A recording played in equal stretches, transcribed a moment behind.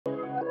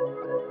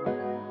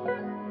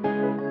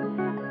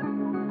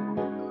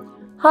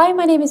Hi,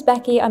 my name is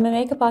Becky. I'm a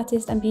makeup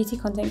artist and beauty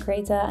content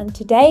creator, and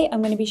today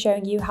I'm going to be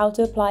showing you how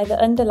to apply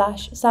the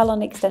UNDERLASH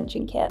Salon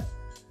Extension Kit.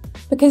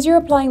 Because you're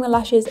applying the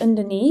lashes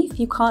underneath,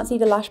 you can't see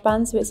the lash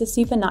band, so it's a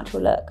super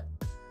natural look.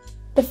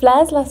 The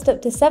flares last up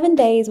to 7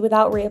 days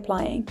without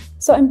reapplying,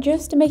 so I'm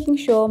just making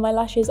sure my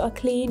lashes are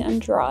clean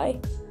and dry.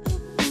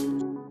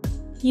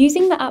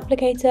 Using the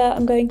applicator,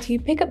 I'm going to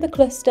pick up the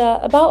cluster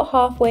about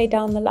halfway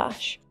down the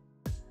lash.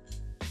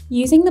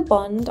 Using the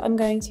bond, I'm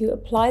going to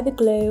apply the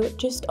glue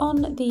just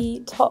on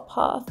the top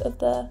half of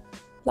the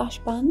lash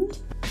band.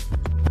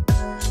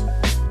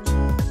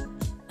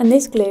 And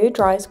this glue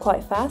dries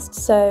quite fast,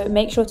 so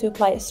make sure to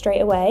apply it straight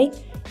away.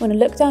 You want to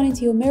look down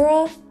into your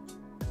mirror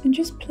and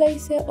just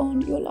place it on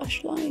your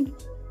lash line.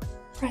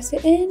 Press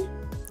it in,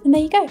 and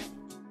there you go.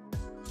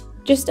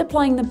 Just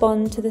applying the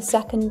bond to the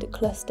second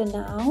cluster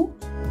now.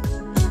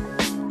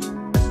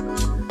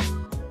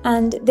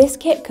 And this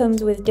kit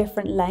comes with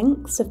different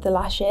lengths of the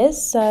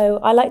lashes, so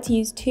I like to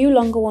use 2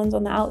 longer ones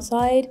on the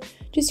outside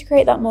just to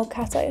create that more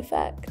cat eye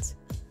effect.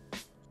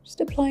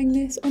 Just applying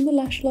this on the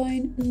lash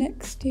line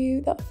next to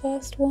that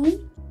first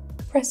one,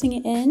 pressing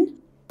it in,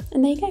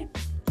 and there you go.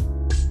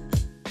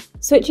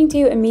 Switching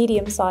to a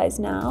medium size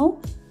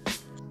now.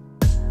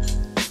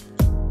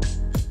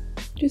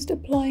 Just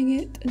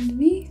applying it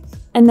underneath.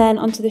 And then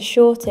onto the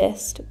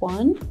shortest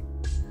one.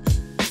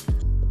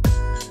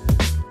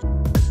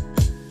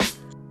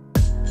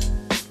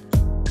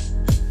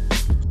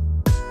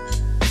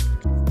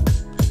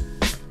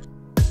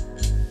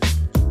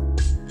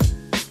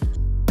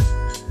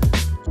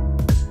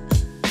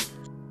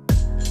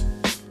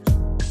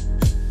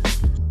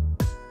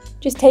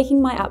 Just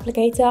taking my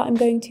applicator, I'm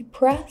going to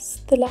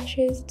press the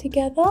lashes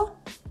together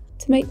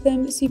to make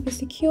them super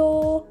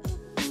secure.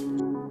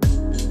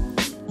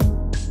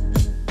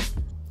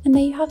 And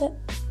there you have it.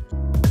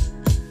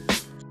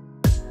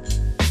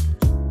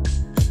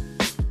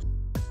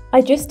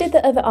 I just did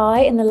the other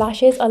eye and the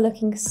lashes are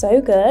looking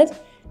so good.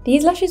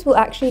 These lashes will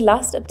actually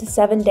last up to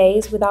 7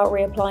 days without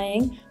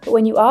reapplying, but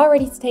when you are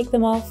ready to take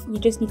them off, you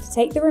just need to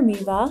take the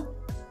remover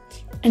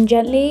and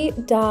gently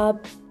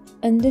dab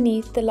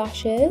underneath the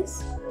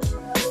lashes.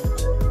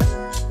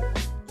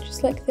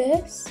 Like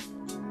this,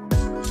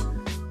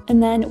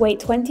 and then wait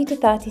 20 to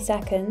 30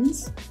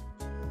 seconds,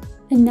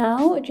 and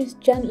now just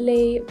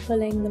gently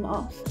pulling them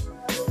off.